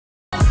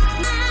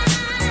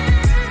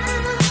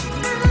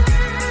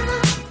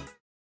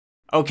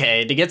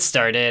Okay, to get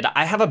started,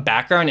 I have a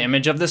background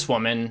image of this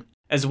woman,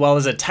 as well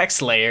as a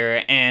text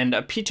layer and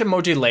a peach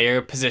emoji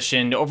layer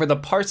positioned over the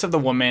parts of the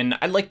woman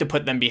I'd like to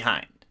put them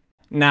behind.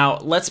 Now,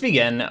 let's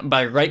begin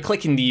by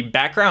right-clicking the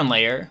background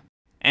layer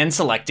and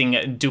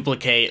selecting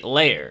Duplicate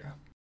Layer.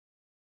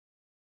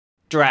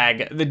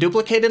 Drag the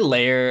duplicated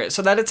layer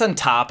so that it's on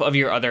top of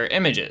your other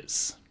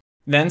images.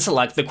 Then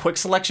select the Quick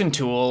Selection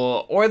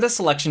tool or the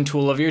selection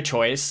tool of your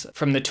choice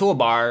from the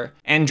toolbar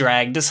and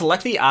drag to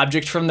select the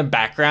object from the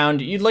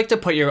background you'd like to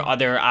put your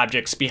other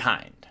objects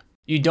behind.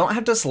 You don't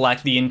have to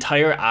select the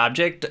entire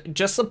object,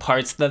 just the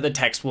parts that the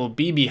text will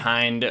be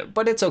behind,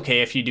 but it's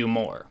okay if you do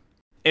more.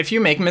 If you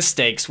make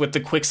mistakes with the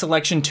Quick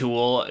Selection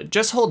tool,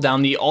 just hold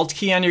down the Alt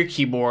key on your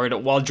keyboard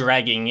while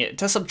dragging it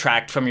to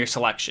subtract from your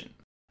selection.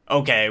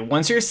 Okay,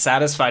 once you're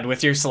satisfied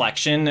with your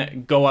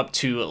selection, go up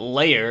to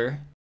Layer,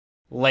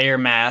 Layer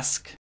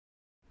Mask,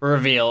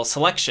 Reveal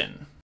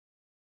Selection.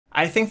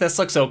 I think this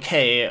looks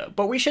okay,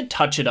 but we should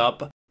touch it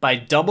up by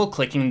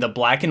double-clicking the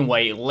black and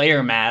white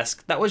layer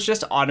mask that was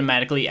just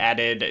automatically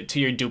added to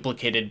your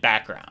duplicated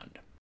background.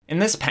 In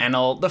this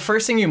panel, the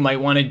first thing you might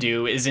want to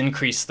do is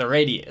increase the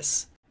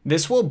radius.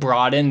 This will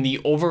broaden the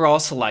overall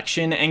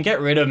selection and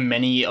get rid of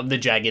many of the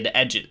jagged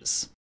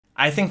edges.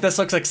 I think this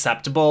looks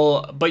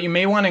acceptable, but you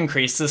may want to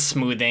increase the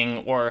smoothing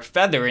or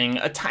feathering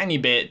a tiny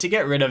bit to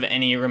get rid of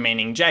any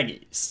remaining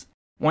jaggies.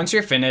 Once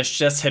you're finished,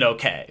 just hit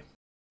OK.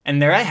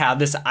 And there I have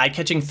this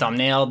eye-catching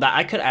thumbnail that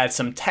I could add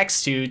some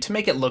text to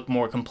make it look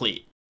more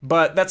complete.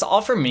 But that's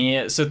all from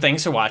me, so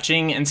thanks for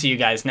watching and see you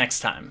guys next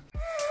time.